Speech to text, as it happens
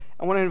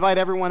I want to invite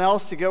everyone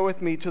else to go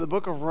with me to the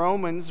book of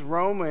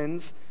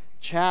Romans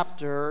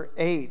chapter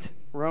 8.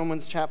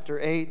 Romans chapter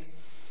 8.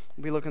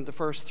 We'll be looking at the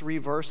first 3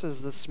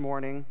 verses this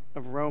morning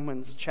of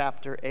Romans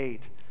chapter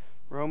 8.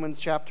 Romans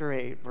chapter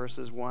 8,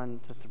 verses 1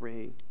 to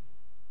 3.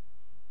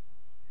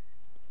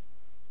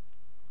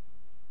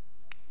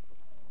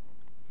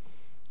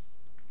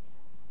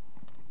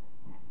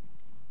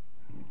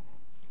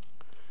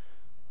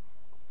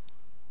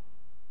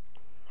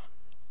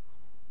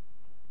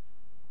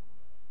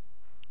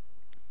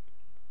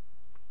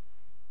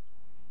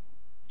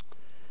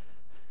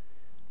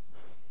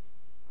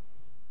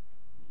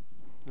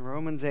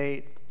 Romans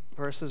 8,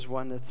 verses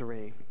 1 to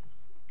 3.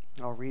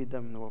 I'll read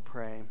them and we'll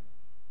pray.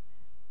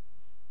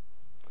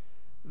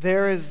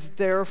 There is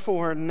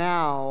therefore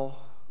now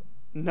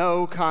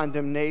no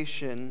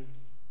condemnation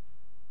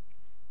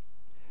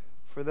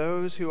for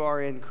those who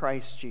are in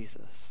Christ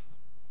Jesus.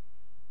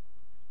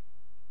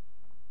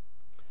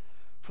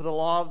 For the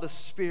law of the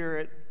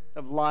Spirit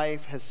of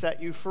life has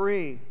set you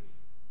free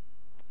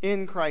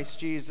in Christ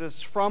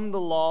Jesus from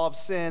the law of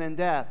sin and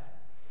death.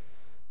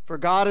 For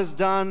God has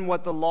done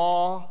what the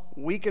law,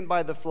 weakened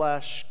by the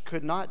flesh,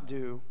 could not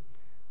do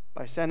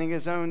by sending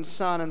his own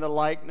Son in the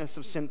likeness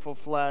of sinful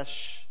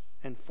flesh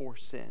and for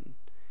sin.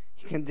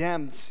 He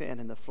condemned sin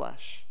in the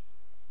flesh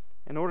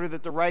in order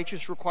that the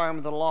righteous requirement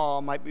of the law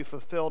might be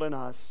fulfilled in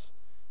us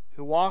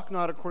who walk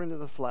not according to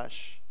the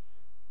flesh,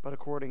 but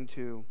according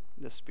to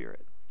the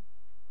Spirit.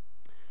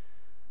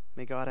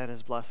 May God add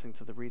his blessing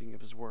to the reading of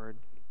his word.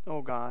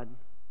 Oh God,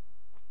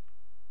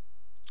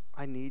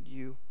 I need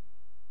you.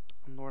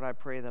 And Lord, I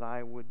pray that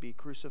I would be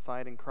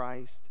crucified in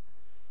Christ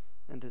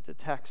and that the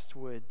text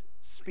would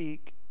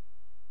speak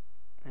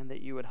and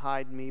that you would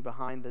hide me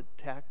behind the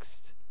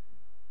text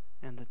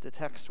and that the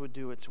text would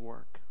do its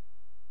work.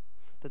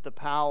 That the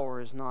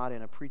power is not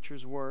in a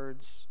preacher's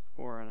words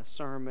or in a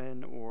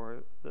sermon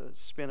or the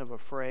spin of a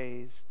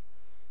phrase.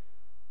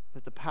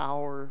 That the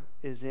power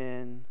is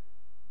in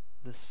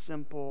the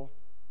simple,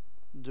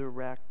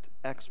 direct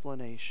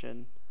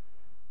explanation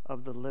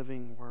of the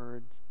living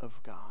word of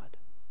God.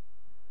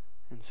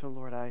 And so,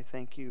 Lord, I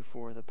thank you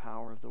for the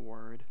power of the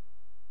word,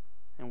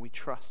 and we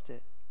trust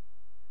it.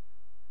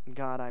 And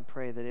God, I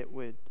pray that it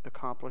would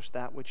accomplish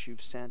that which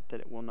you've sent, that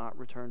it will not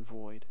return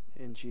void.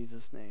 In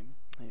Jesus' name,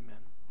 amen.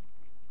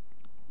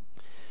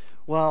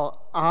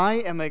 Well, I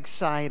am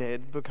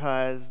excited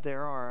because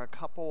there are a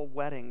couple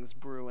weddings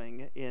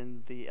brewing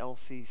in the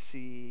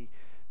LCC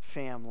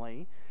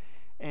family.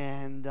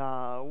 And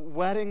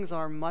weddings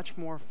are much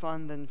more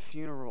fun than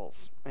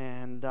funerals.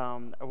 And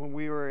when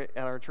we were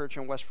at our church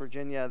in West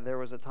Virginia, there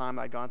was a time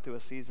I'd gone through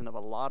a season of a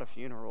lot of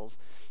funerals.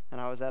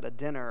 And I was at a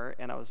dinner,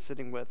 and I was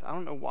sitting with, I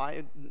don't know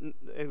why,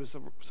 it was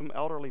some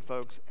elderly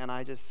folks. And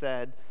I just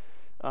said,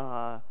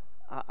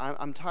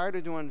 I'm tired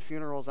of doing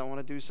funerals. I want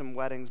to do some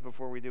weddings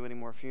before we do any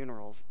more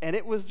funerals. And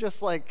it was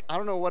just like, I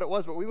don't know what it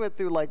was, but we went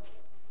through like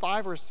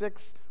 5 or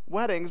 6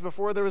 weddings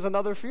before there was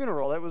another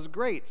funeral. That was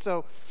great.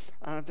 So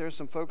if there's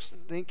some folks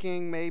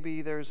thinking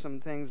maybe there's some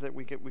things that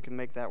we can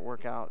make that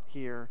work out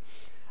here.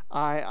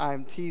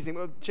 I'm teasing.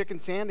 Well, Chick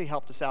and Sandy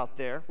helped us out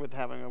there with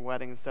having a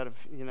wedding instead of,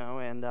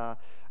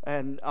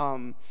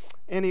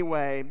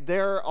 anyway,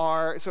 there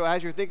are, so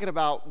as you're thinking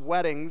about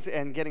weddings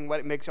and getting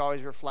wedding, makes you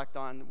always reflect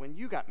on when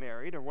you got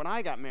married or when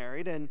I got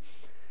married. And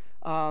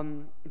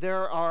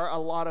there are a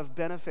lot of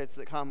benefits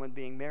that come with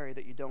being married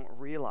that you don't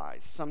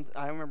realize.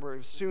 I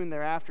remember soon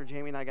thereafter,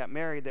 Jamie and I got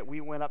married, that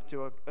we went up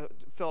to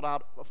filled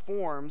out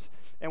forms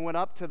and went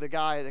up to the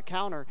guy at the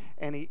counter,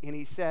 and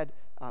he said,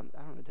 I don't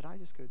know, did I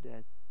just go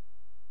dead?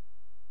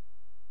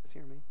 Just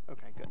hear me?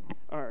 Okay, good.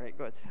 All right,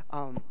 good.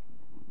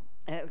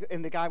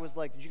 And the guy was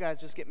like, did you guys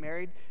just get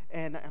married?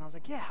 And I was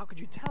like, yeah, how could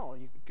you tell?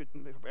 It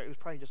was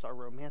probably just our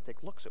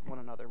romantic looks at one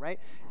another, right?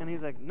 And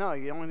he's like, no,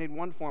 you only need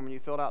 1 form and you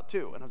filled out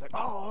 2. And I was like,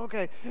 oh,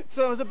 okay.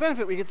 So it was a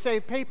benefit. We could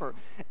save paper.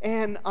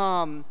 And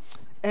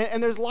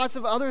there's lots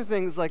of other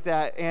things like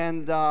that.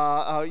 And,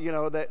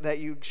 that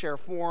you share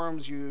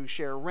forms, you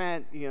share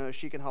rent.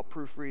 She can help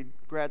proofread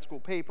grad school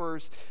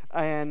papers.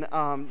 And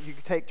you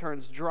can take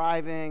turns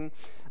driving.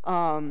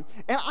 And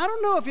I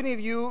don't know if any of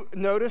you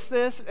noticed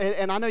this,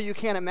 and I know you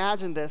can't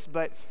imagine this,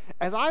 but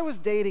as I was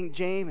dating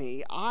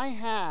Jamie, I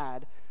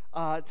had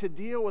to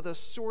deal with a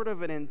sort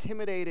of an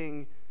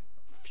intimidating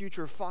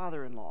future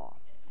father-in-law.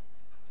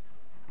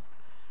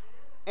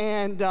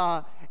 And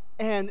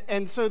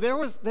so there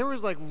was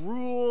like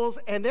rules,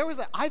 and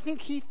I think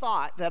he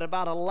thought that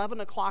about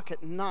 11 o'clock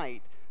at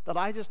night that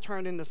I just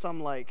turned into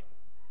some like,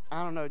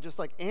 I don't know, just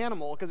like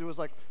animal, because it was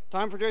like,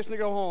 time for Jason to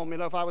go home.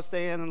 If I was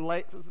staying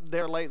late,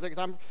 it's like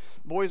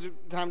boys,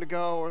 time to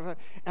go.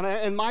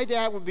 And my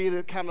dad would be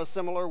the kind of a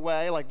similar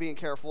way, like being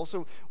careful.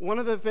 So one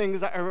of the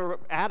things I remember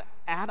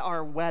at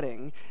our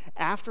wedding,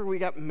 after we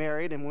got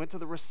married and went to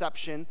the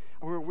reception,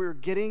 we were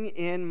getting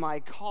in my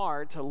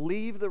car to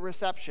leave the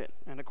reception.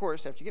 And of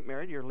course, after you get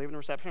married, you're leaving the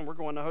reception, we're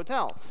going to a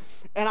hotel.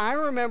 And I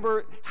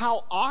remember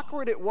how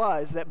awkward it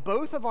was that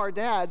both of our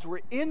dads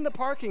were in the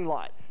parking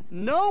lot,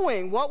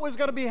 knowing what was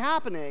going to be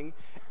happening,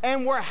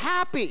 and we're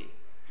happy.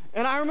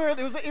 And I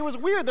remember it was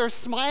weird. They're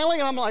smiling,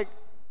 and I'm like,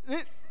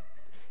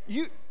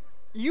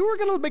 you were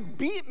going to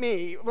beat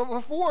me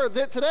before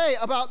today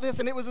about this.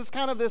 And it was this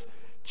kind of this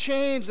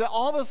change that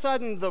all of a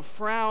sudden the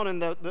frown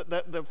and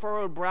the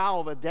furrowed brow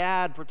of a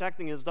dad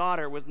protecting his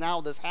daughter was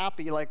now this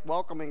happy, like,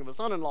 welcoming of a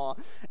son-in-law.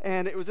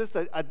 And it was just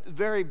a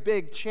very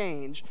big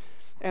change.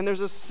 And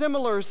there's a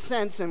similar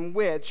sense in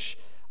which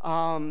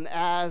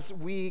as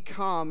we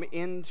come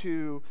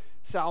into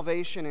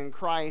salvation in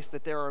Christ,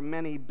 that there are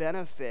many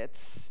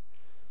benefits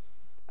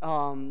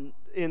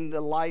in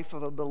the life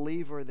of a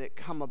believer that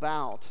come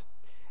about.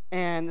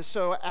 And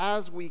so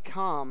as we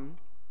come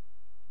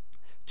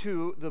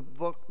to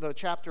the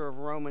chapter of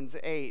Romans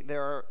 8,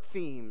 there are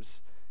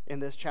themes in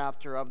this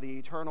chapter of the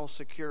eternal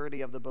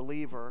security of the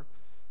believer,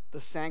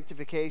 the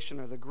sanctification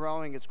or the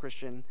growing as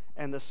Christian,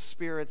 and the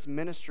Spirit's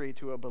ministry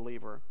to a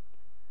believer.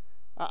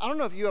 I don't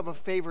know if you have a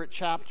favorite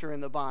chapter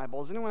in the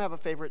Bible. Does anyone have a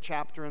favorite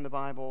chapter in the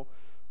Bible?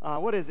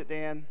 What is it,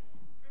 Dan?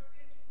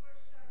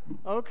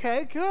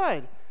 Okay,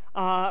 good.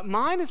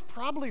 Mine is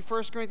probably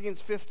 1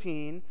 Corinthians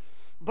 15,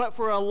 but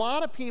for a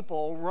lot of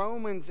people,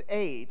 Romans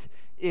 8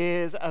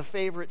 is a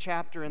favorite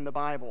chapter in the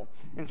Bible.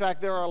 In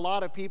fact, there are a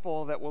lot of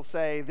people that will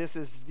say this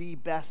is the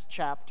best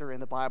chapter in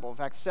the Bible. In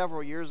fact,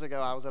 several years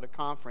ago, I was at a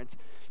conference,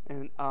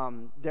 and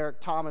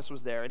Derek Thomas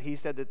was there, and he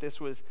said that this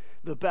was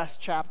the best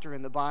chapter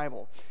in the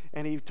Bible.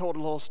 And he told a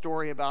little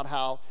story about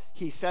how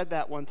he said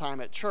that one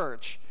time at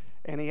church,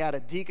 and he had a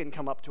deacon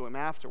come up to him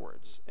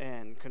afterwards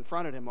and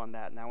confronted him on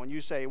that. Now, when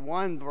you say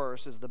one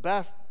verse is the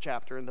best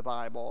chapter in the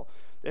Bible,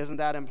 isn't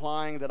that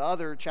implying that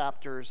other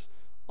chapters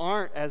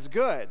aren't as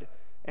good?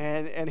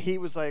 And he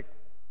was like,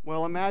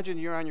 well, imagine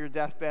you're on your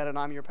deathbed and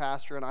I'm your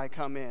pastor and I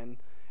come in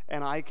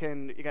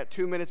and you got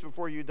 2 minutes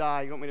before you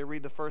die, you want me to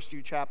read the first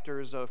few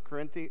chapters of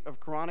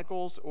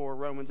Chronicles or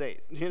Romans 8?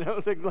 You know,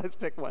 let's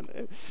pick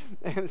one.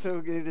 And so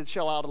we need to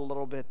chill out a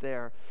little bit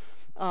there.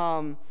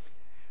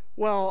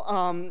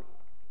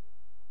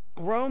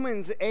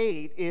 Romans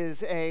 8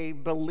 is a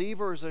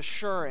believer's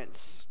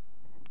assurance.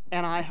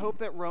 And I hope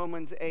that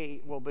Romans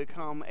 8 will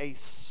become a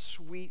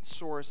sweet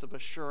source of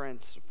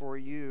assurance for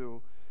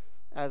you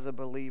as a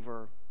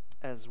believer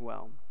as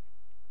well.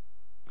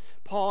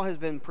 Paul has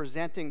been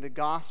presenting the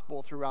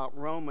gospel throughout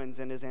Romans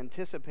and is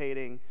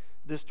anticipating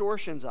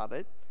distortions of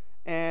it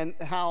and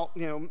how,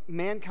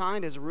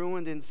 mankind is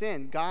ruined in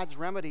sin. God's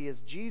remedy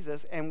is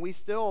Jesus, and we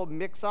still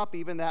mix up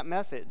even that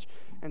message.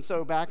 And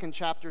so back in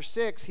chapter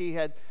 6, he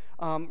had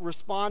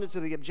responded to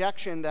the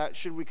objection that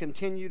should we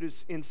continue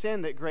in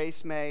sin that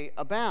grace may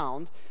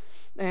abound.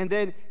 And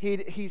then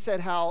he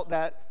said how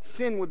that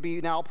sin would be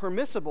now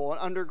permissible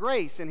and under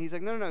grace. And he's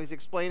like, no. He's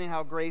explaining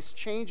how grace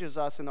changes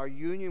us in our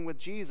union with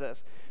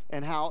Jesus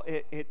and how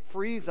it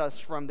frees us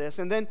from this.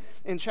 And then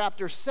in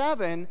chapter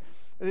 7,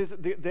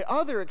 the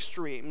other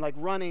extreme, like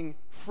running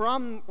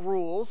from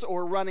rules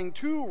or running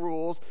to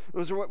rules,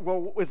 is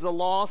the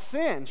law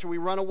sin? Should we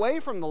run away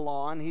from the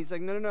law? And he's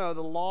like, no,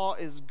 the law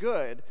is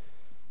good.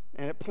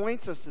 And it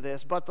points us to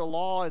this, but the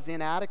law is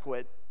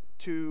inadequate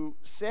to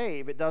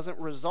save. It doesn't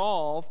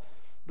resolve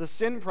the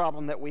sin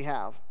problem that we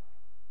have.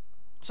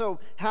 So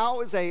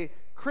how is a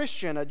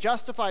Christian, a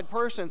justified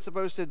person,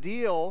 supposed to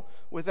deal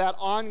with that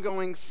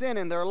ongoing sin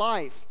in their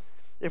life?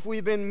 If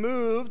we've been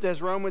moved,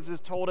 as Romans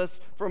has told us,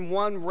 from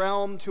one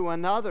realm to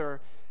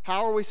another,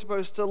 how are we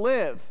supposed to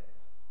live?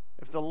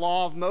 If the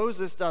law of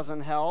Moses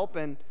doesn't help,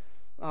 and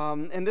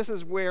this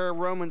is where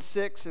Romans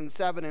 6 and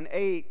 7 and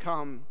 8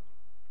 come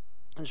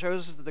and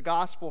shows us that the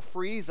gospel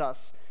frees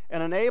us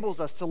and enables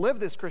us to live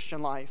this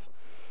Christian life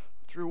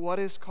through what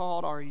is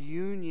called our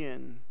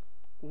union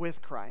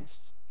with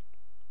Christ.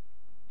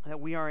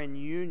 That we are in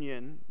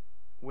union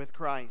with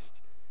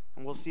Christ.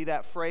 And we'll see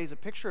that phrase, a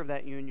picture of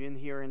that union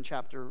here in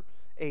chapter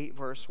 8,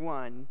 verse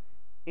 1,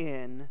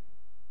 in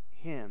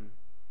Him.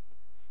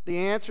 The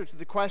answer to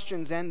the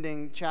questions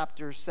ending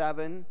chapter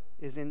 7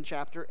 is in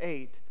chapter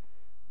 8.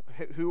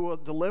 Who will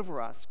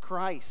deliver us?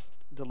 Christ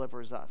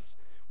delivers us.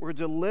 We're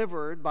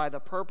delivered by the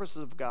purposes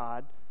of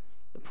God,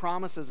 the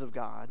promises of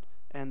God,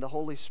 and the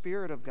Holy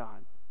Spirit of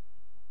God.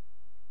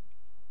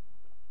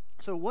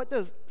 So what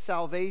does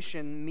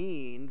salvation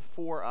mean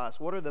for us?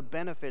 What are the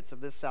benefits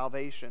of this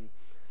salvation?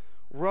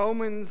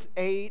 Romans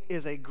 8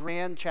 is a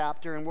grand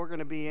chapter, and we're going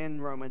to be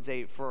in Romans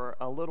 8 for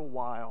a little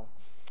while.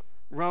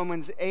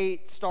 Romans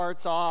 8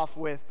 starts off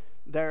with,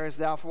 there is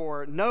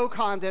therefore no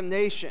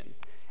condemnation.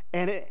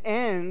 And it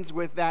ends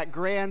with that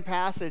grand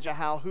passage of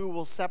how who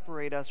will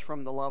separate us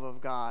from the love of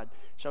God?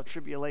 Shall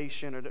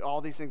tribulation or all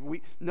these things?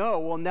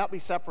 We'll not be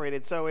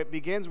separated. So it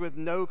begins with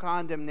no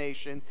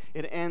condemnation.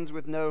 It ends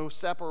with no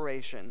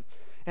separation.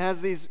 It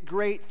has these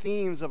great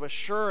themes of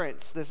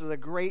assurance. This is a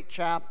great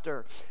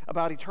chapter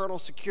about eternal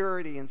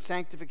security and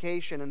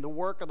sanctification and the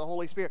work of the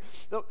Holy Spirit.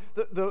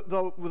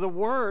 The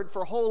word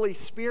for Holy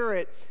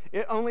Spirit,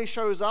 it only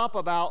shows up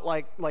about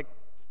like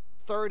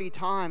 30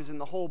 times in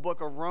the whole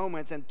book of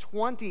Romans, and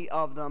 20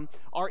 of them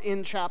are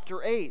in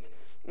chapter 8.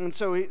 And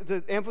so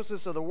the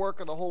emphasis of the work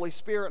of the Holy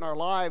Spirit in our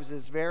lives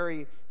is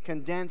very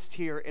condensed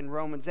here in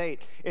Romans 8.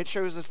 It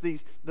shows us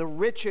the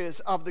riches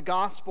of the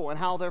gospel and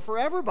how they're for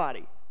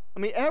everybody. I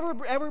mean,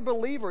 every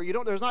believer,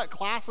 there's not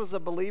classes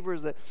of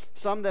believers, that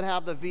some that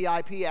have the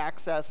VIP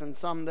access and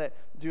some that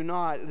do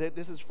not.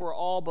 This is for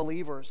all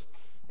believers.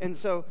 And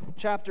so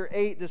chapter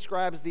 8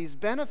 describes these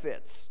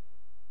benefits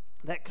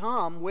that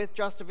come with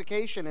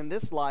justification in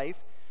this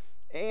life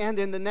and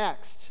in the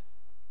next.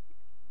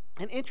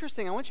 And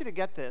interesting, I want you to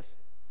get this.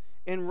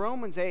 In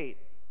Romans 8,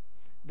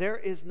 there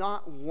is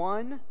not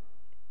one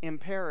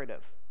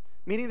imperative,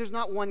 meaning there's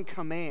not one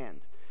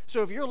command.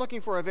 So if you're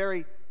looking for a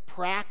very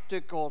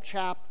practical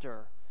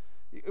chapter,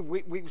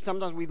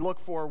 sometimes we look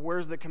for,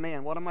 where's the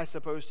command? What am I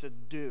supposed to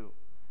do?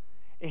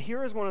 And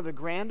here is one of the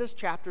grandest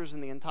chapters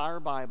in the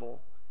entire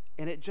Bible,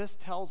 and it just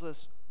tells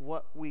us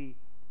what we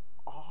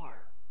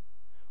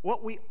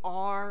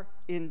are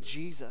in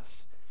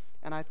Jesus.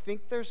 And I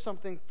think there's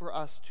something for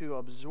us to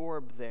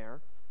absorb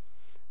there,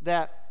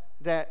 that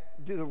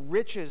the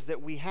riches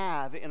that we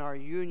have in our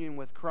union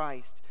with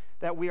Christ,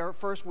 that we are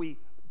first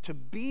to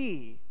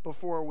be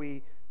before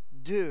we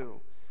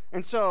do.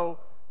 And so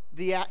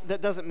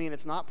that doesn't mean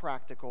it's not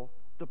practical.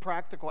 The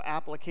practical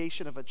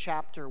application of a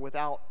chapter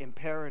without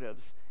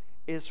imperatives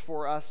is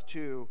for us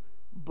to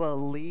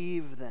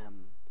believe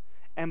them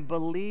and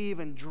believe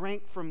and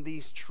drink from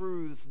these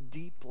truths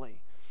deeply.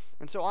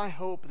 And so I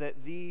hope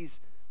that these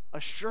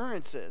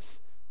assurances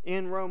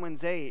in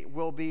Romans 8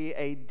 will be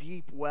a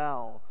deep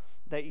well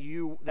that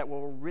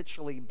will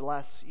richly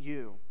bless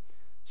you.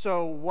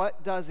 So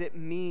what does it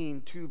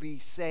mean to be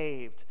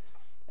saved?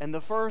 And the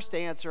first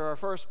answer, our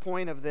first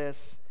point of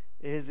this,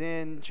 is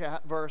in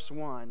verse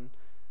 1.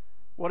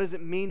 What does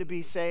it mean to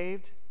be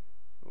saved?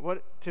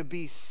 To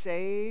be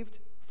saved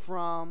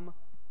from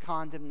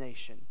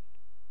condemnation.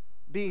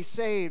 Be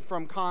saved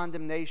from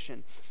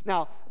condemnation.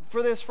 Now,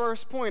 for this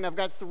first point, I've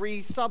got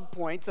 3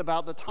 subpoints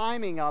about the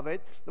timing of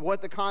it,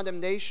 what the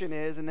condemnation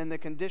is, and then the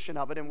condition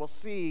of it. And we'll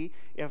see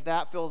if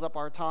that fills up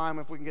our time,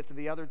 if we can get to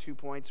the other 2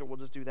 points, or we'll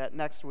just do that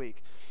next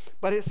week.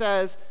 But it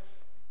says,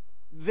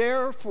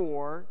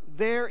 therefore,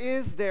 there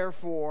is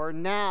therefore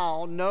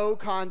now no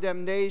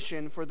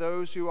condemnation for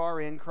those who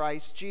are in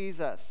Christ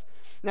Jesus.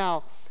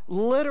 Now,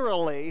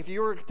 literally, if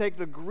you were to take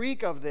the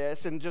Greek of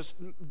this and just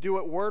do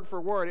it word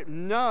for word,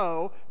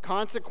 no,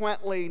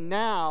 consequently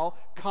now,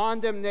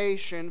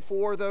 condemnation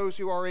for those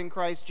who are in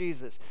Christ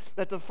Jesus.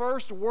 That the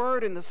first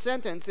word in the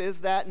sentence is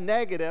that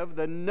negative,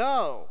 the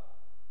no.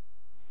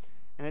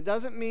 And it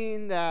doesn't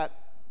mean that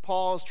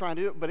Paul's trying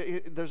to do it,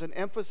 but there's an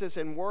emphasis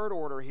in word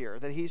order here,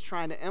 that he's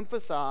trying to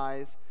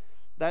emphasize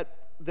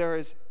that there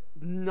is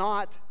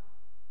not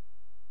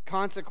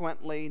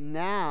consequently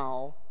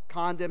now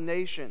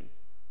condemnation.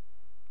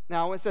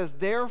 Now, it says,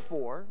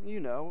 therefore,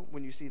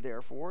 when you see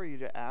therefore,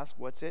 you ask,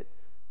 what's it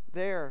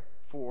there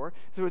for?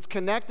 So it's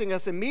connecting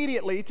us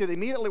immediately to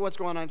what's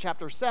going on in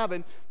chapter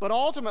 7, but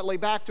ultimately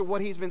back to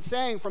what he's been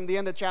saying from the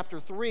end of chapter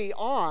 3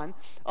 on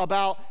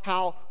about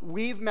how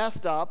we've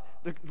messed up,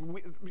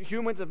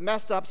 humans have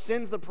messed up,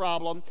 sin's the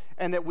problem,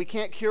 and that we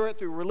can't cure it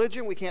through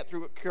religion, we can't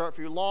cure it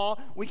through law,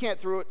 we can't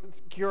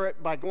cure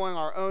it by going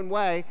our own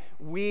way.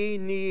 We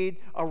need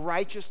a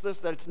righteousness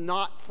that's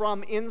not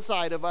from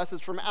inside of us,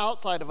 it's from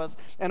outside of us,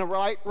 and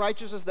a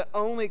righteousness that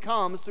only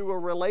comes through a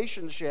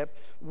relationship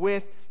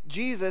with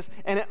Jesus,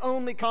 and it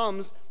only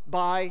comes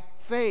by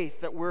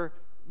faith, that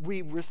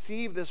we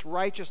receive this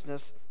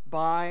righteousness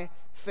by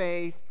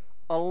faith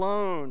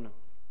alone.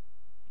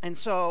 And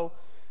so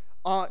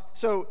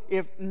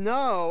if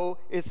no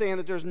is saying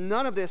that there's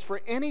none of this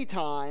for any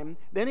time,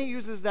 then he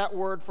uses that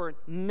word for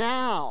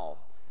now.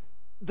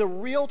 The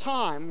real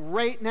time,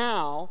 right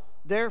now,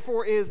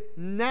 therefore is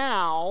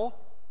now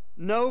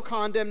no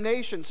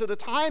condemnation. So the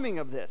timing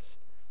of this,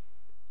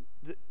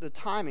 the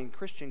timing,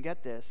 Christian,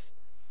 get this.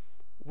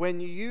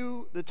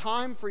 The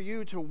time for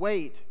you to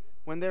wait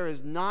when there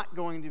is not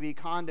going to be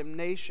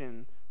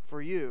condemnation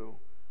for you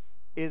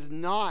is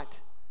not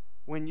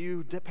when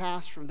you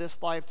pass from this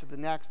life to the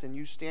next and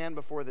you stand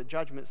before the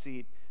judgment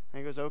seat and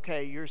he goes,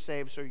 okay, you're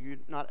saved, so you're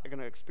not going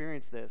to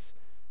experience this.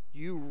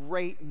 You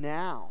right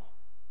now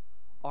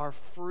are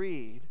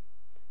freed,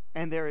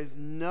 and there is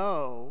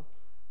no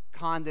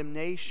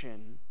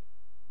condemnation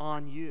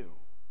on you.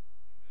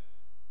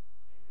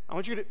 I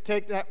want you to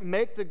take that,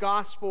 make the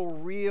gospel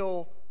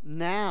real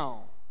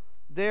now.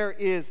 There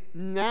is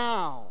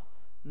now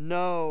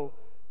no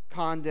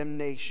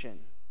condemnation.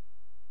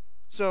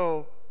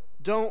 So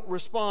don't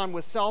respond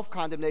with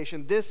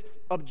self-condemnation. This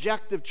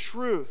objective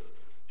truth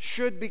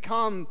should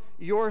become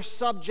your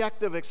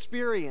subjective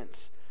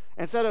experience.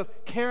 Instead of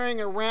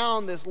carrying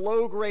around this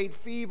low-grade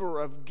fever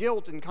of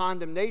guilt and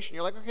condemnation,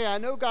 you're like, okay, I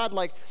know God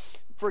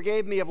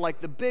forgave me of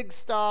the big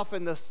stuff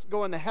and the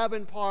going to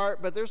heaven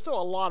part, but there's still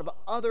a lot of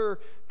other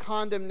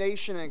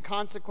condemnation and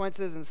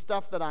consequences and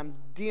stuff that I'm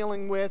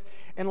dealing with.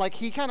 And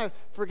he kind of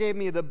forgave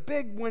me of the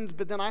big ones,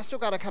 but then I still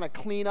got to kind of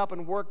clean up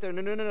and work there.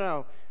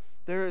 No.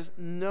 There is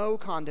no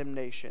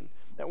condemnation.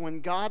 That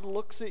when God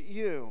looks at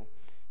you,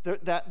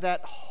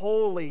 that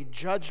holy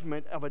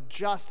judgment of a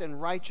just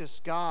and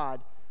righteous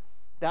God,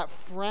 that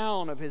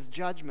frown of his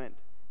judgment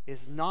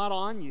is not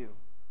on you.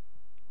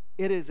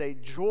 It is a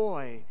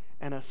joy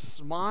and a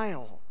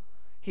smile.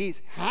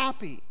 He's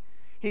happy.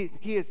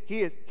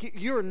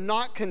 You're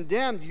not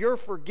condemned. You're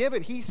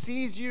forgiven. He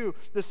sees you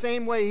the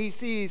same way he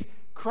sees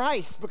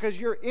Christ because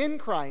you're in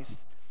Christ.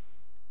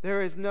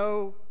 There is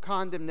no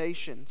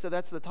condemnation. So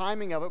that's the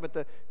timing of it, but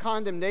the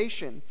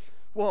condemnation,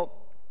 well,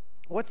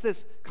 what's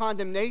this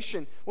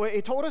condemnation? Well,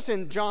 it told us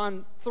in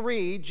John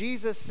 3,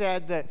 Jesus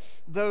said that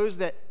those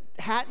that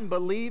hadn't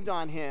believed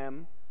on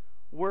him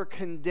were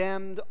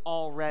condemned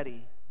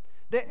already.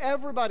 That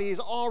everybody is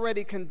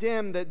already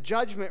condemned, that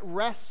judgment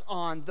rests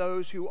on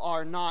those who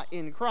are not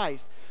in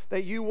Christ.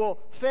 That you will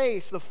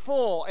face the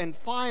full and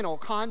final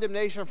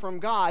condemnation from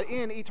God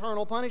in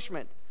eternal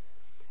punishment.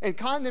 And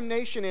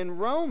condemnation in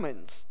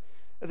Romans,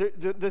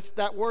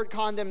 that word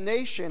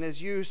condemnation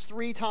is used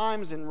 3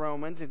 times in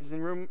Romans. It's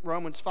in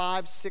Romans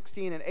 5,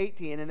 16, and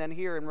 18, and then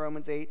here in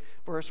Romans 8,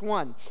 verse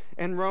 1.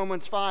 In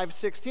Romans 5,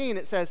 16,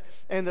 it says,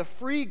 "And the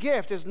free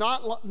gift is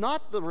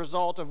not the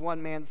result of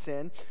one man's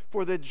sin,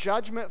 for the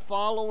judgment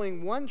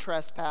following one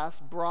trespass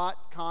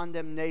brought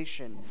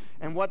condemnation."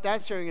 And what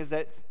that's saying is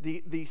that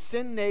the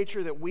sin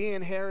nature that we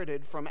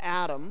inherited from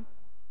Adam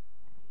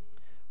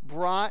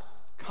brought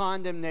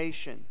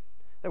condemnation.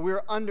 That we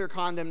are under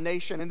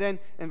condemnation. And then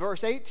in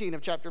verse 18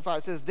 of chapter 5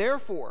 it says,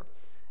 "Therefore,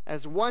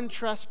 as one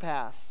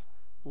trespass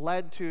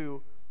led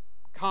to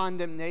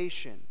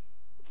condemnation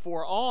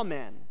for all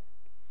men,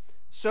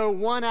 so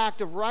one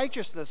act of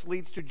righteousness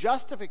leads to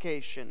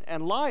justification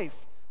and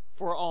life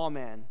for all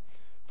men.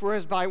 For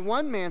as by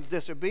one man's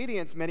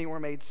disobedience many were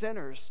made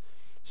sinners,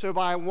 so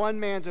by one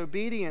man's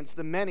obedience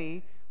the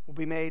many will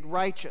be made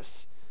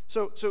righteous."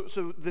 So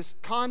this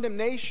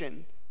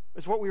condemnation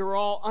is what we were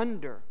all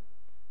under.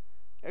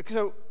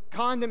 So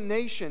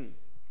condemnation,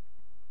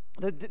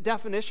 the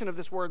definition of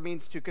this word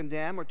means to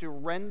condemn or to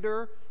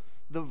render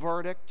the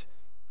verdict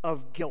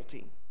of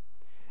guilty.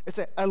 It's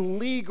a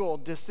legal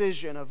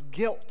decision of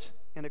guilt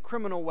in a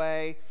criminal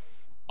way.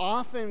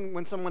 Often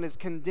when someone is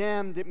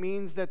condemned, it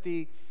means that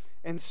the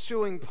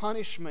ensuing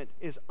punishment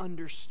is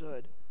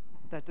understood,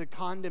 that the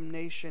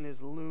condemnation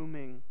is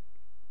looming.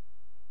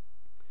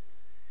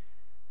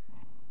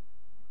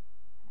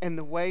 And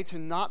the way to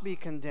not be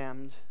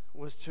condemned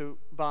was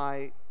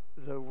by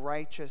the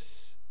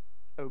righteous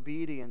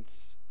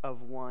obedience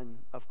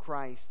of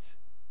Christ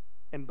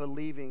and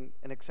believing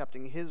and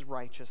accepting his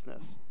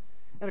righteousness.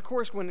 And of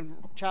course, when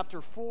in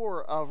chapter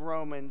 4 of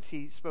Romans,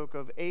 he spoke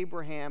of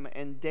Abraham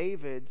and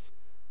David's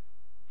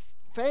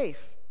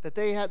faith, that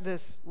they had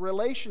this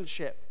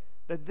relationship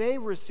that they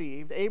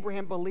received.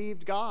 Abraham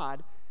believed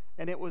God,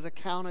 and it was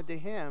accounted to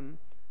him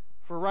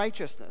for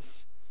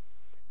righteousness.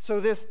 So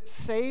this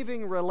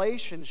saving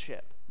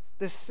relationship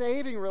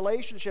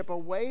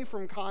away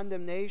from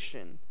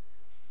condemnation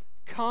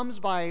comes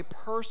by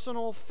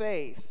personal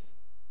faith,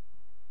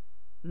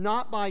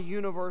 not by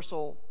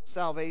universal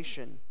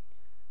salvation.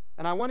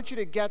 And I wanted you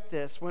to get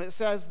this. When it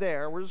says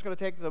there, we're just going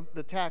to take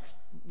the text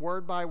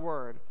word by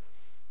word.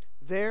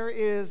 "There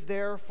is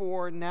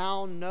therefore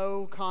now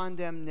no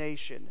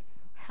condemnation."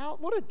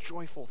 What a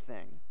joyful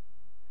thing.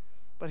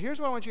 But here's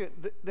what I want you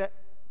to, that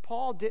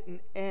Paul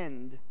didn't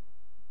end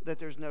that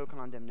there's no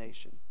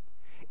condemnation.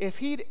 If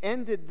he'd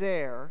ended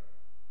there,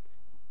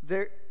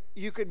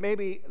 you could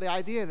maybe, the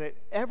idea that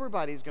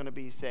everybody's going to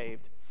be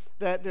saved,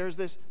 that there's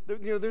this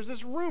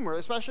rumor,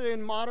 especially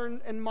in modern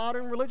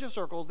religious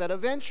circles, that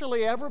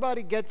eventually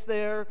everybody gets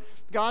there,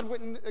 God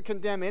wouldn't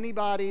condemn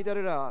anybody,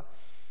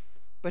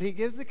 But he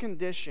gives the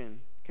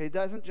condition. Okay, it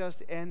doesn't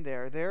just end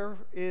there. "There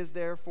is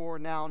therefore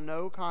now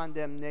no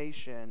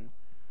condemnation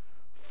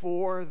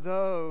for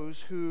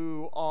those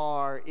who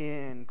are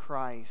in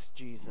Christ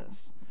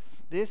Jesus."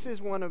 This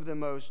is one of the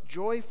most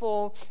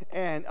joyful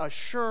and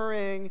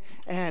assuring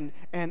and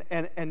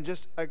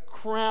just a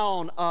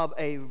crown of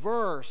a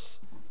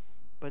verse.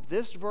 But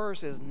this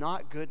verse is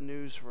not good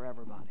news for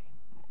everybody.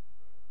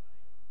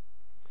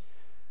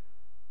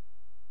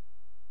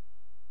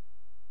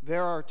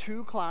 There are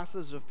 2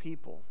 classes of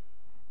people.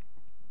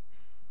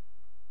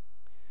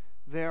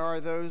 There are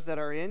those that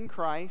are in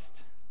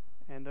Christ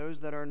and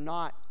those that are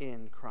not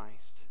in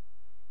Christ.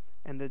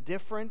 And the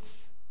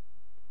difference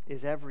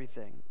is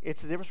everything.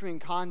 It's the difference between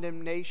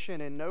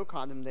condemnation and no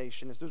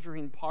condemnation. It's the difference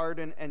between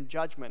pardon and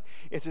judgment.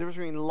 It's the difference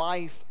between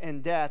life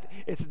and death.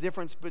 It's the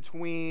difference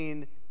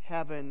between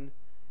heaven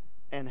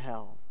and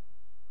hell.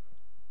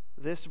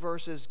 This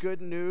verse is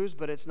good news,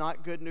 but it's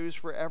not good news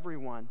for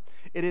everyone.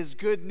 It is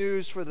good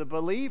news for the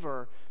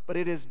believer, but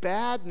it is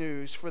bad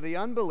news for the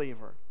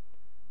unbeliever.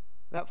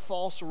 That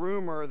false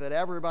rumor that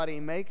everybody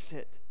makes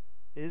it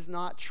is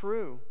not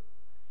true.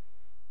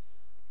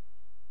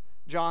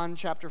 John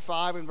chapter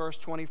 5 and verse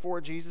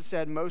 24, Jesus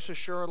said, "Most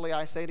assuredly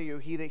I say to you,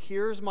 he that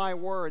hears my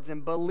words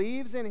and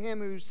believes in him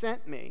who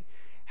sent me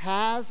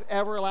has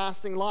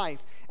everlasting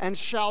life, and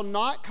shall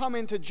not come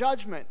into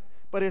judgment,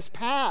 but is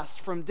passed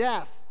from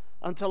death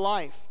unto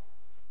life."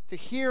 To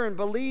hear and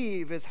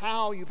believe is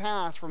how you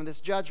pass from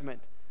this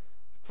judgment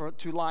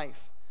to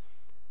life.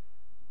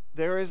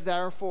 "There is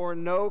therefore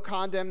no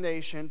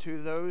condemnation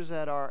to those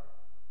that are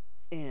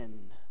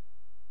in."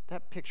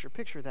 That picture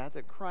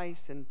that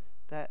Christ and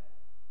that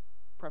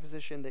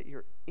preposition that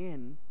you're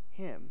in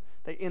him.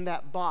 that in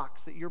that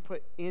box that you're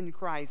put in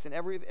Christ, and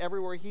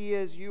everywhere he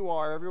is, you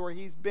are. Everywhere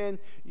he's been,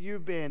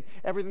 you've been.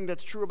 Everything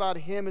that's true about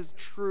him is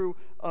true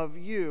of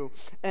you.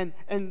 And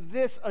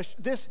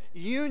this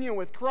union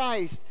with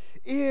Christ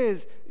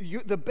is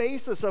the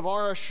basis of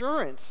our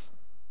assurance.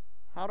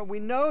 How do we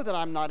know that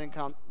I'm not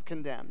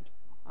condemned?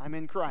 I'm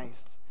in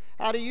Christ.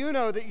 How do you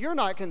know that you're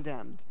not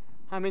condemned?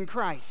 I'm in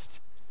Christ.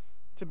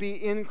 To be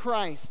in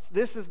Christ,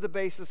 this is the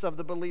basis of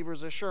the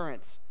believer's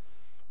assurance.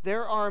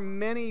 There are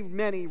many,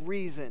 many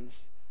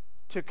reasons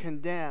to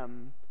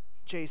condemn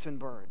Jason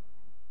Bird.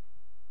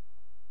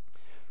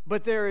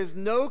 But there is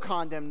no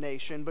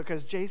condemnation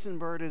because Jason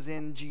Bird is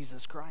in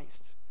Jesus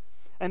Christ.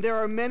 And there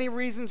are many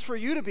reasons for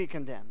you to be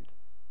condemned.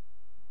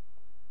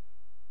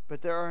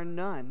 But there are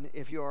none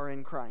if you are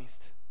in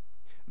Christ.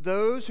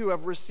 Those who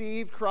have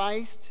received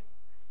Christ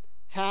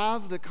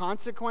have the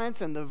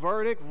consequence and the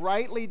verdict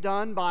rightly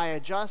done by a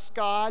just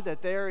God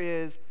that there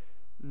is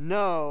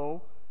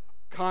no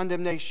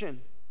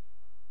condemnation.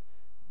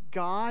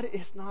 God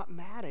is not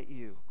mad at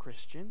you,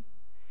 Christian.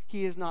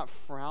 He is not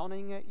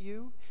frowning at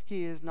you.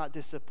 He is not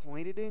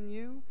disappointed in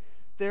you.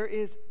 There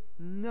is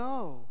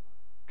no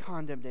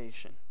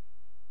condemnation.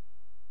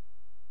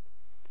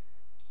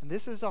 And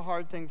this is a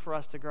hard thing for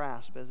us to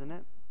grasp, isn't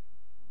it?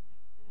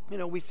 You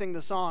know, we sing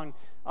the song,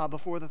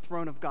 Before the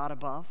Throne of God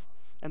Above.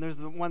 And there's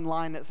the one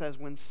line that says,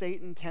 when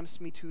Satan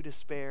tempts me to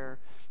despair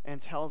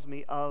and tells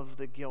me of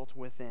the guilt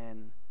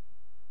within,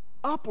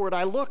 upward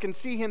I look and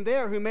see him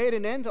there who made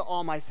an end to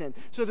all my sin.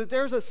 So that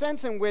there's a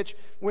sense in which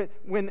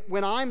when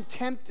I'm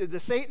tempted, the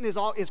Satan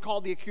is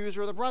called the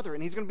accuser of the brother.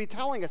 And he's going to be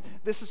telling us,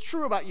 this is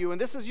true about you and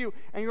this is you.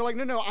 And you're like,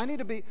 no, I need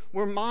to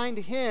remind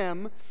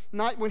him,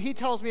 not when he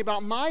tells me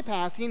about my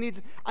past, I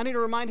need to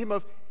remind him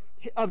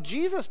of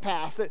Jesus'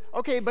 past, that,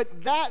 okay,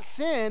 but that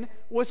sin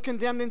was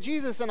condemned in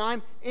Jesus and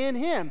I'm in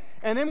him.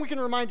 And then we can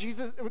remind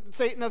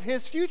Satan of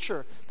his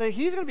future, that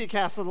he's going to be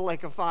cast into the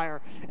lake of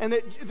fire. And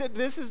that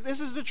this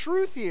is the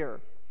truth here.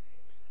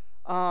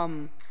 I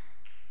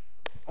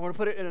want to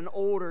put it in an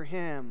older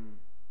hymn,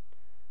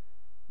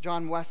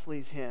 John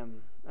Wesley's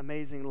hymn,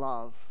 Amazing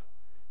Love,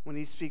 when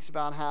he speaks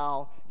about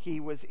how he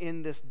was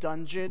in this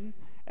dungeon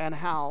and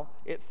how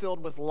it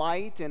filled with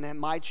light, and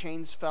my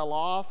chains fell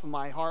off,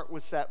 my heart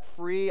was set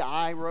free,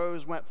 I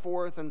rose, went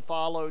forth, and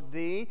followed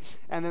thee.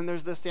 And then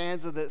there's the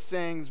stanza that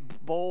sings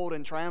bold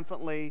and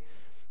triumphantly,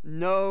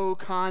 no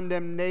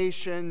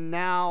condemnation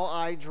now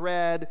I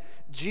dread,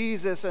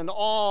 Jesus and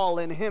all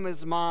in him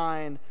is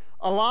mine,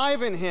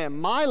 alive in him,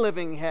 my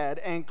living head,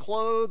 and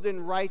clothed in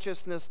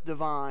righteousness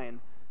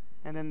divine.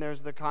 And then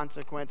there's the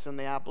consequence and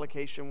the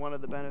application, one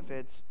of the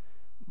benefits,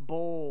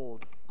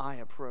 bold I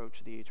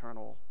approach the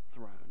eternal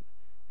throne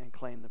and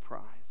claim the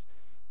prize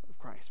of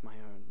Christ my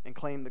own, and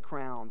claim the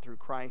crown through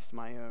Christ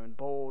my own.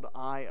 Bold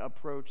I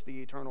approach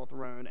the eternal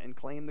throne and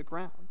claim the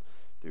crown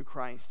through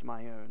Christ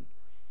my own.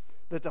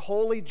 That the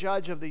holy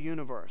judge of the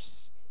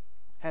universe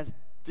has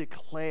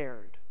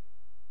declared,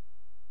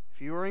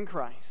 if you are in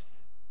Christ,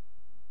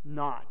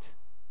 not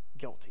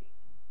guilty.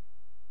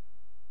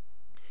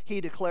 He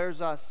declares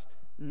us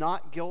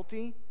not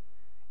guilty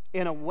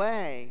in a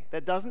way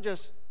that doesn't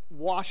just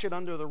wash it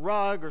under the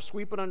rug or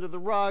sweep it under the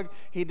rug.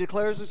 He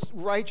declares us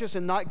righteous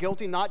and not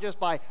guilty, not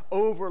just by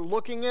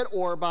overlooking it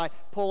or by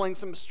pulling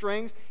some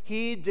strings.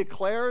 He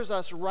declares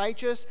us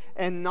righteous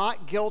and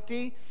not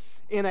guilty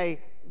in a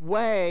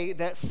way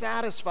that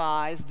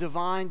satisfies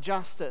divine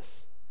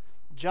justice.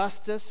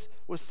 Justice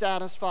was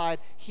satisfied.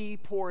 He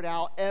poured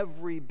out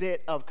every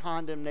bit of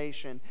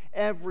condemnation,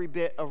 every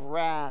bit of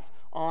wrath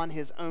on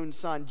his own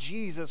son.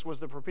 Jesus was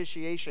the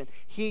propitiation.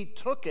 He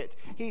took it.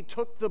 He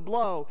took the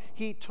blow.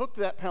 He took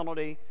that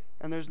penalty,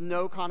 and there's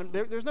no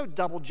there's no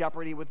double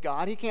jeopardy with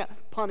God. He can't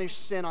punish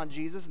sin on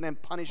Jesus and then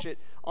punish it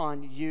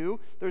on you.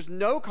 There's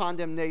no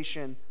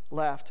condemnation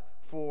left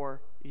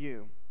for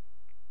you.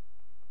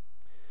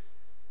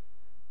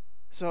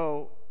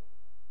 So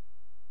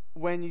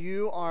when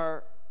you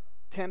are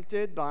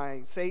tempted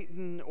by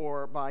Satan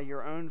or by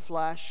your own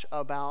flesh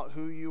about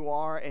who you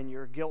are and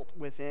your guilt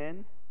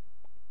within,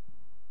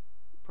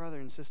 brother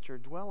and sister,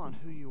 dwell on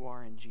who you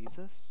are in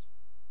Jesus.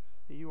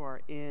 You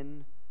are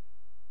in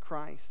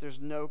Christ. There's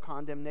no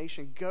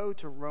condemnation. Go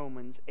to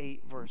Romans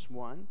 8, verse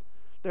 1.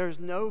 There's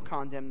no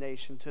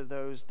condemnation to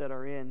those that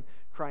are in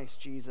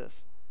Christ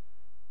Jesus.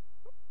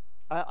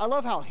 I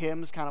love how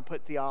hymns kind of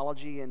put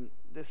theology and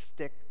this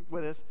stick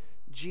with us.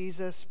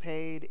 Jesus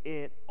paid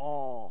it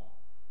all.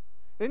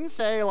 It didn't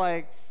say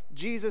like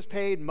Jesus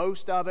paid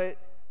most of it,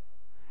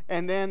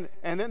 and then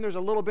there's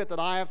a little bit that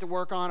I have to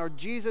work on, or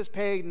Jesus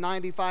paid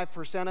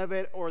 95% of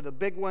it, or the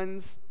big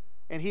ones,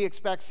 and he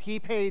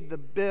paid the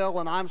bill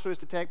and I'm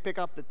supposed to pick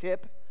up the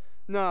tip.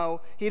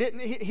 No, he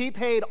didn't. He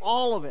paid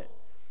all of it.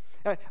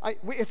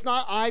 It's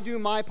not I do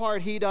my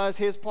part, he does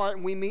his part,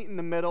 and we meet in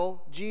the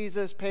middle.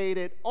 Jesus paid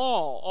it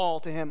all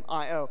to him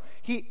I owe.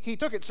 He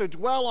took it. So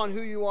dwell on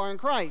who you are in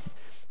Christ.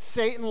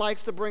 Satan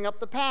likes to bring up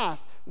the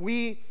past.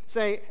 We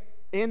say,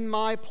 in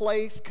my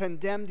place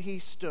condemned he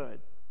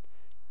stood.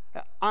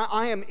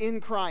 I am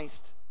in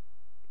Christ.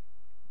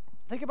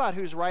 Think about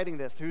who's writing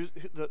this, who's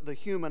the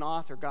human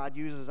author God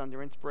uses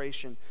under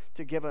inspiration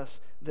to give us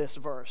this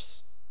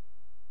verse.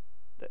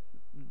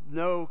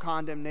 No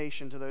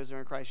condemnation to those who are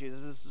in Christ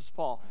Jesus. This is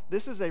Paul.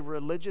 This is a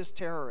religious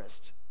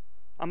terrorist.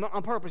 I'm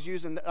on purpose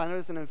using, I know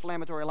it's an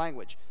inflammatory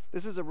language.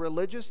 This is a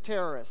religious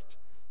terrorist.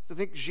 So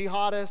think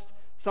jihadist,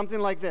 something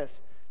like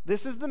this.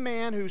 This is the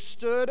man who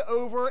stood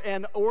over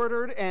and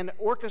ordered and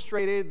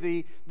orchestrated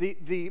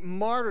the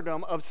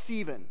martyrdom of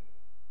Stephen.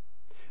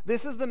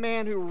 This is the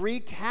man who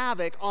wreaked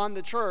havoc on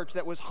the church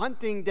that was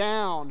hunting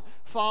down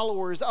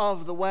followers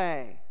of the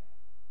way.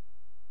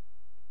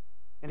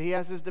 And he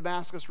has his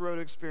Damascus Road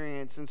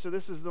experience. And so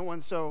this is the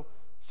one, so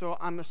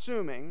I'm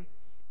assuming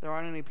there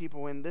aren't any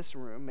people in this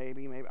room,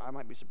 maybe I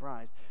might be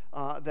surprised,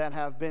 that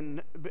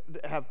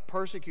have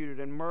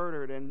persecuted and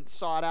murdered and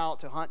sought out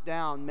to hunt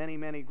down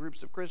many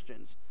groups of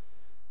Christians.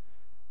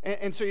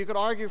 And so you could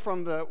argue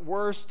from the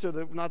worst to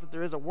the, not that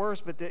there is a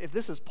worst, but if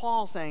this is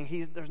Paul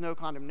saying there's no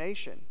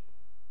condemnation,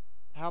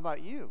 how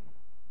about you?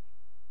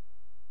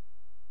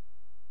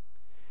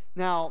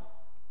 Now,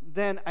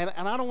 then, and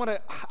I don't want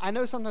to, I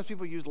know sometimes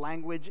people use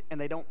language and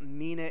they don't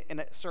mean it in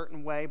a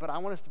certain way, but I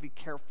want us to be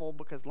careful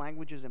because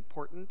language is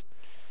important.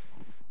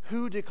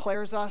 Who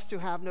declares us to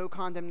have no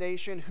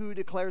condemnation? Who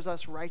declares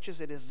us righteous?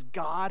 It is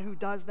God who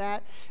does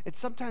that. And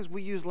sometimes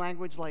we use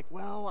language like,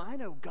 well, I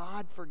know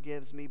God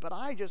forgives me, but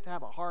I just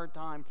have a hard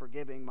time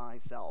forgiving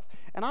myself.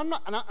 And I'm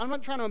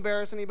not trying to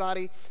embarrass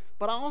anybody,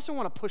 but I also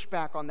want to push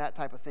back on that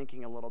type of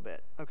thinking a little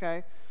bit,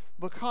 okay?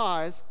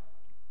 Because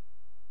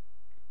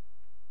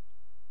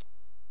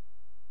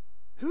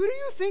who do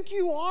you think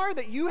you are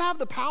that you have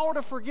the power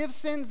to forgive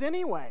sins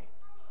anyway?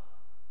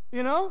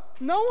 You know,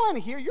 no one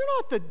here. You're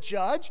not the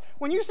judge.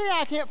 When you say,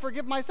 I can't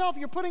forgive myself,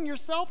 you're putting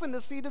yourself in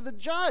the seat of the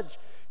judge.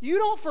 You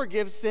don't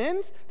forgive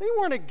sins. They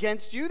weren't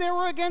against you. They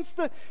were against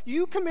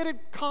you committed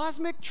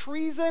cosmic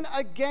treason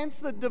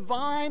against the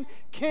divine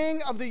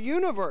King of the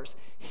universe.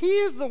 He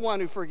is the one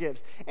who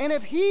forgives. And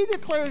if he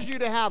declares you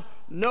to have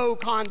no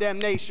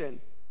condemnation,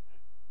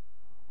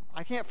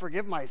 I can't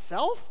forgive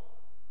myself?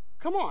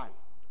 Come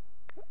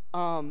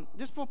on.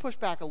 Just we'll push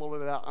back a little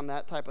bit on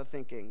that type of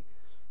thinking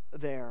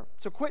there.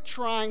 So quit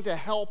trying to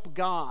help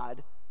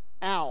God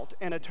out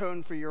and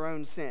atone for your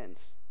own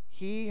sins.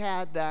 He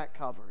had that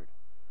covered.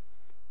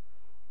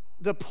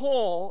 The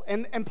pull,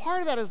 and part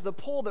of that is the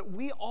pull that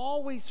we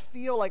always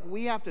feel like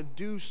we have to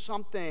do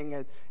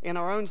something in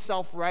our own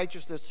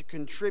self-righteousness to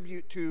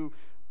contribute to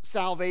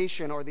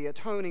salvation or the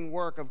atoning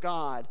work of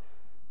God.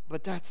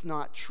 But that's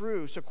not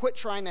true. So quit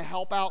trying to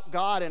help out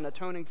God in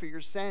atoning for your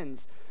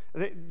sins.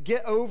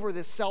 Get over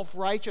this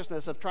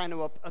self-righteousness of trying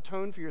to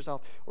atone for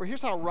yourself. Or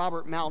here's how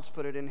Robert Mounce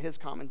put it in his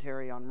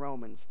commentary on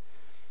Romans.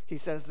 He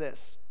says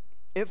this: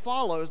 it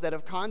follows that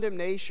if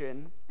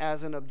condemnation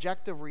as an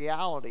objective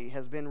reality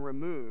has been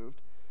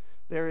removed,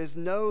 there is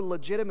no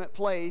legitimate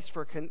place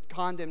for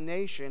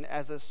condemnation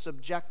as a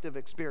subjective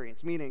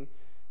experience. Meaning,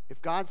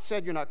 if God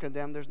said you're not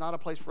condemned, there's not a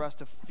place for us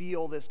to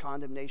feel this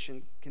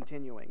condemnation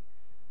continuing.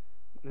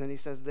 And then he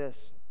says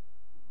this: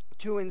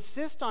 to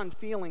insist on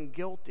feeling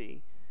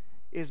guilty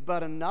is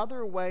but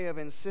another way of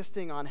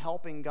insisting on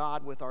helping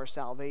God with our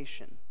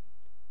salvation.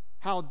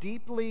 How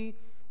deeply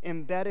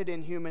embedded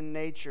in human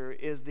nature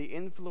is the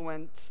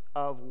influence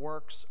of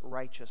works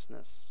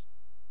righteousness.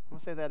 I'll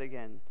say that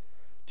again.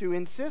 To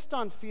insist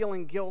on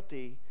feeling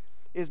guilty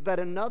is but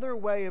another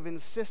way of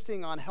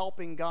insisting on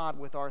helping God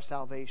with our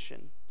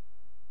salvation.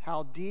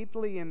 How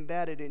deeply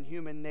embedded in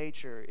human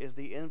nature is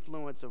the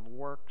influence of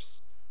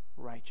works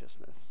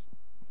righteousness.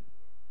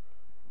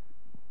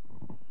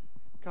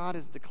 God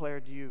has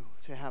declared you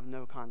to have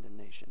no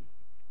condemnation.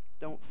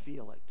 Don't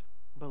feel it.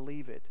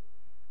 Believe it.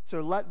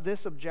 So let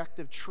this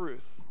objective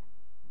truth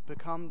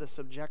become the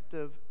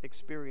subjective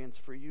experience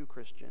for you,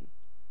 Christian.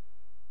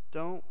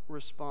 Don't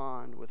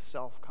respond with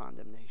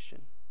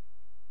self-condemnation.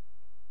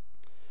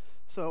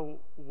 So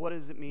what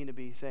does it mean to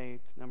be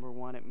saved? Number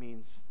one, it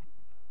means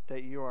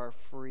that you are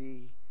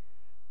free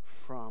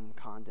from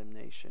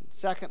condemnation.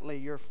 Secondly,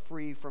 you're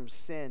free from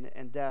sin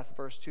and death.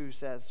 Verse 2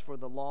 says, for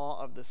the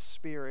law of the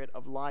Spirit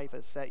of life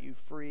has set you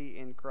free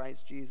in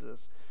Christ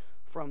Jesus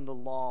from the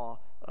law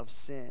of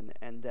sin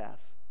and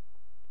death.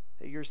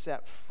 You're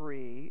set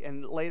free.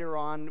 And later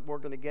on, we're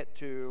going to get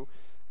to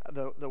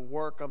the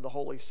work of the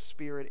Holy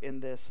Spirit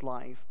in this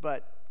life.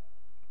 But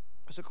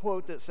there's a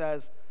quote that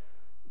says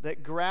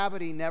that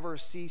gravity never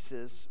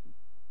ceases,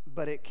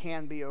 but it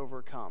can be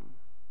overcome.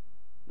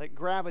 That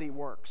gravity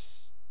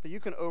works, but you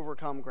can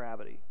overcome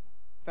gravity.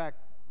 In fact,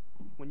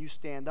 when you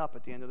stand up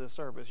at the end of this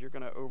service, you're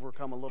going to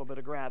overcome a little bit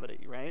of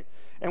gravity, right?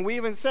 And we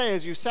even say,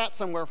 as you sat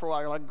somewhere for a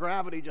while, you're like,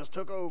 gravity just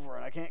took over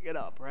and I can't get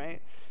up,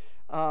 right?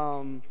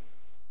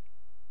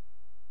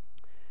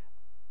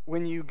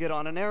 When you get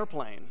on an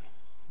airplane,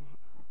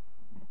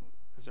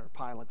 there are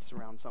pilots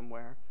around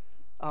somewhere.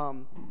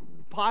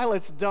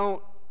 Pilots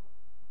don't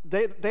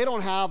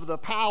have the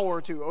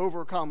power to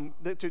overcome,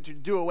 to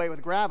do away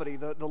with gravity.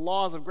 The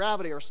laws of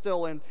gravity are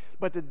still in,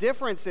 but the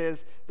difference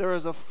is there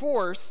is a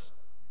force,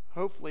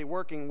 hopefully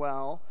working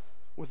well,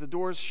 with the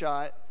doors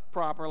shut,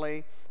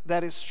 properly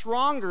that is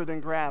stronger than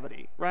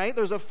gravity, right?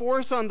 There's a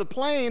force on the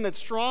plane that's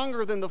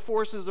stronger than the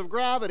forces of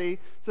gravity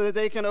so that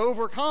they can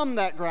overcome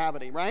that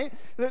gravity, right?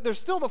 There's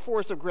still the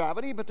force of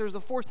gravity, but there's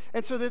the force.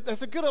 And so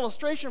that's a good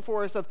illustration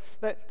for us of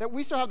that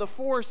we still have the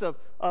force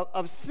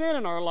of sin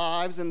in our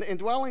lives and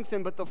indwelling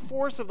sin, but the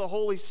force of the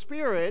Holy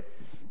Spirit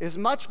is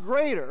much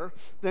greater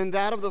than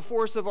that of the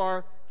force of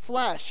our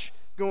flesh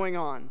going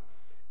on.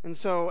 And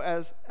so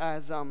as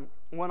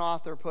one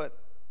author put,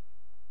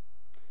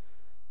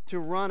 to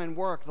run and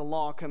work the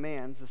law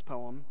commands, this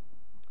poem,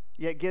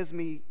 yet gives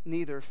me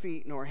neither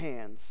feet nor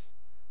hands.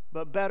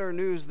 But better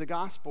news the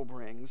gospel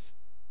brings.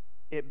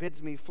 It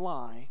bids me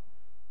fly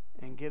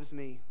and gives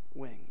me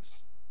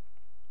wings.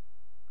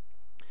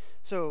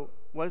 So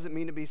what does it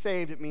mean to be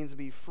saved? It means to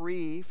be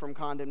free from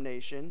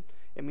condemnation.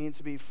 It means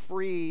to be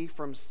free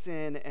from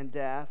sin and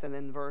death. And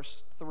then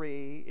verse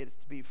 3, it's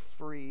to be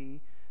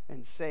free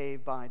and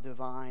saved by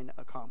divine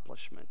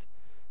accomplishment.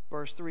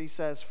 Verse 3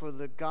 says, For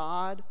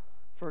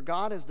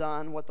God has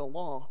done what the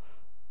law,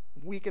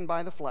 weakened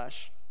by the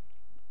flesh,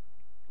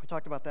 we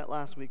talked about that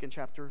last week in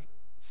chapter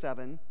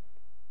 7,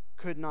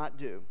 could not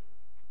do.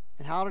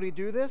 And how did he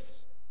do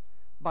this?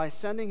 By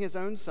sending his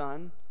own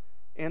Son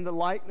in the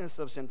likeness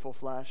of sinful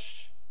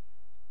flesh,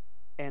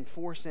 and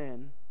for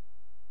sin,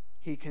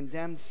 he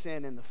condemned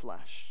sin in the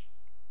flesh.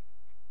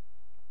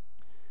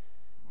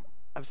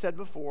 I've said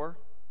before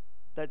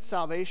that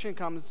salvation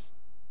comes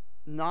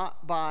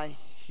not by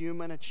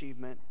human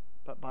achievement,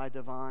 but by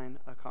divine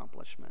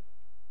accomplishment.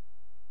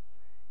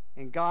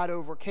 And God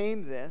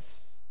overcame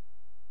this,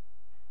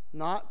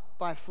 not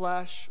by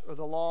flesh or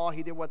the law,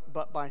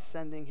 but by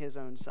sending his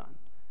own Son.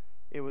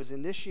 It was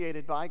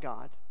initiated by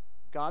God.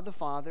 God the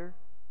Father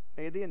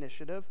made the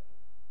initiative.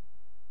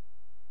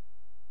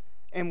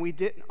 And we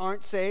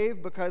aren't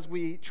saved because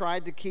we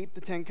tried to keep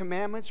the Ten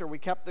Commandments or we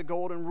kept the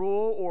Golden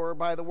Rule or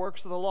by the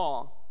works of the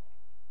law.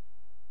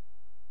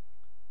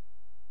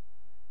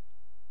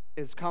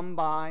 It's come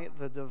by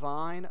the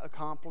divine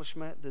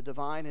accomplishment, the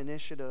divine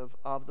initiative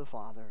of the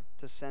Father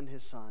to send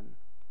his Son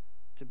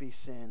to be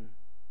sin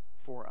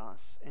for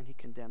us, and he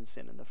condemned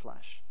sin in the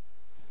flesh.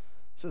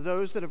 So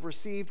those that have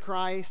received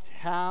Christ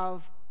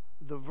have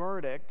the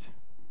verdict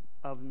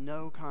of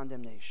no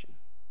condemnation.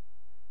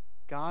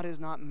 God is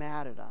not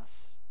mad at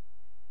us.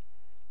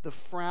 The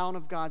frown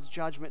of God's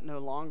judgment no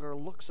longer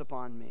looks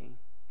upon me.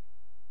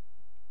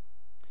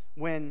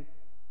 When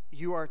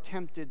you are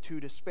tempted to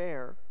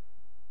despair,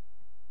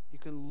 you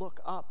can look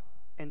up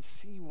and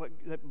see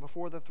that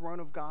before the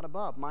throne of God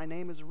above. My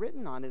name is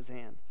written on his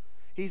hand.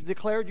 He's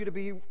declared you to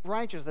be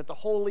righteous, that the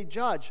holy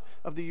judge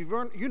of the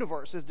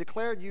universe has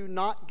declared you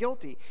not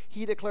guilty.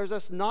 He declares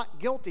us not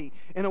guilty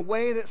in a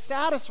way that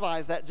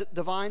satisfies that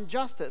divine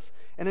justice.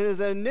 And it is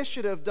an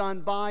initiative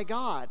done by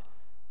God.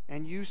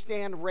 And you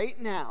stand right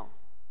now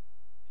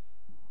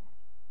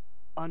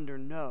under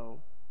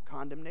no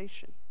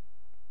condemnation.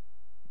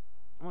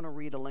 I want to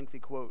read a lengthy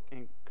quote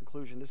in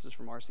conclusion. This is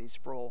from R.C.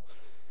 Sproul.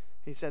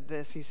 He said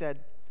this, he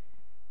said,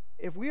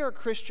 if we are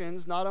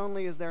Christians, not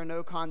only is there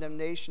no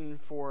condemnation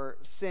for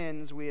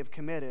sins we have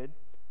committed,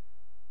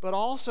 but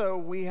also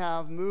we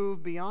have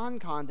moved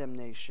beyond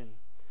condemnation.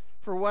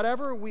 For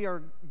whatever we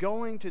are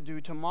going to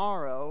do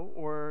tomorrow,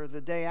 or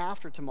the day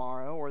after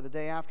tomorrow, or the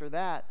day after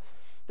that,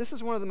 this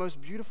is one of the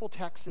most beautiful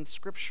texts in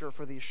Scripture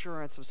for the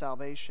assurance of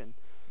salvation.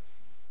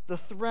 The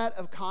threat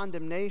of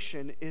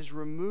condemnation is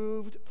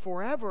removed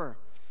forever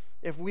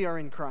if we are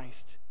in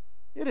Christ.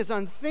 It is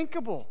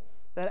unthinkable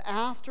that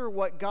after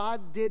what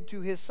God did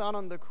to his Son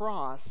on the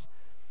cross,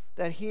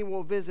 that he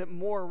will visit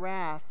more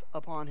wrath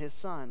upon his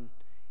Son.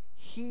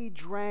 He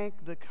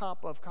drank the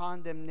cup of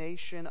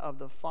condemnation of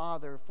the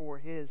Father for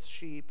his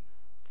sheep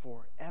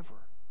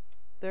forever.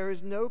 There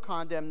is no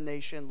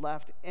condemnation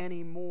left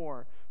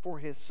anymore for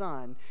his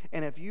Son.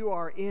 And if you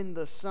are in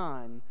the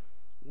Son,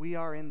 we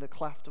are in the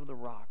cleft of the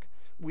rock.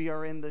 We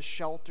are in the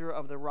shelter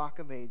of the rock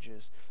of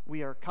ages.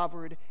 We are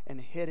covered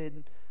and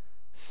hidden,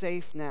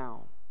 safe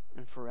now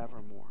and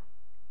forevermore.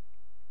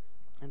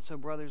 And so,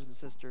 brothers and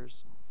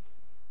sisters,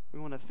 we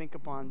want to think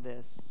upon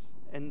this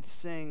and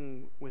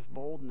sing with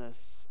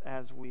boldness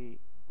as we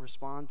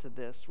respond to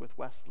this with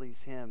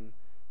Wesley's hymn,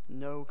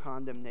 No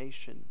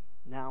Condemnation,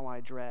 Now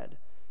I Dread.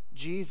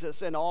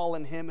 Jesus and all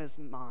in him is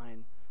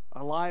mine,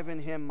 alive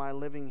in him my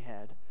living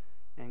head,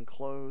 and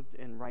clothed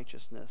in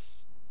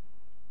righteousness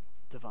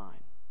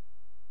divine.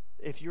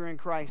 If you're in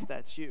Christ,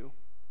 that's you.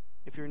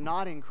 If you're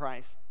not in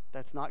Christ,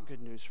 that's not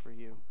good news for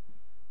you.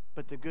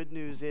 But the good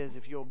news is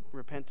if you'll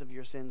repent of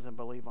your sins and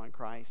believe on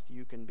Christ,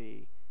 you can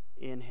be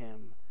in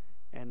him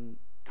and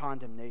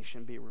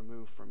condemnation be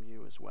removed from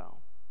you as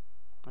well.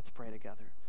 Let's pray together.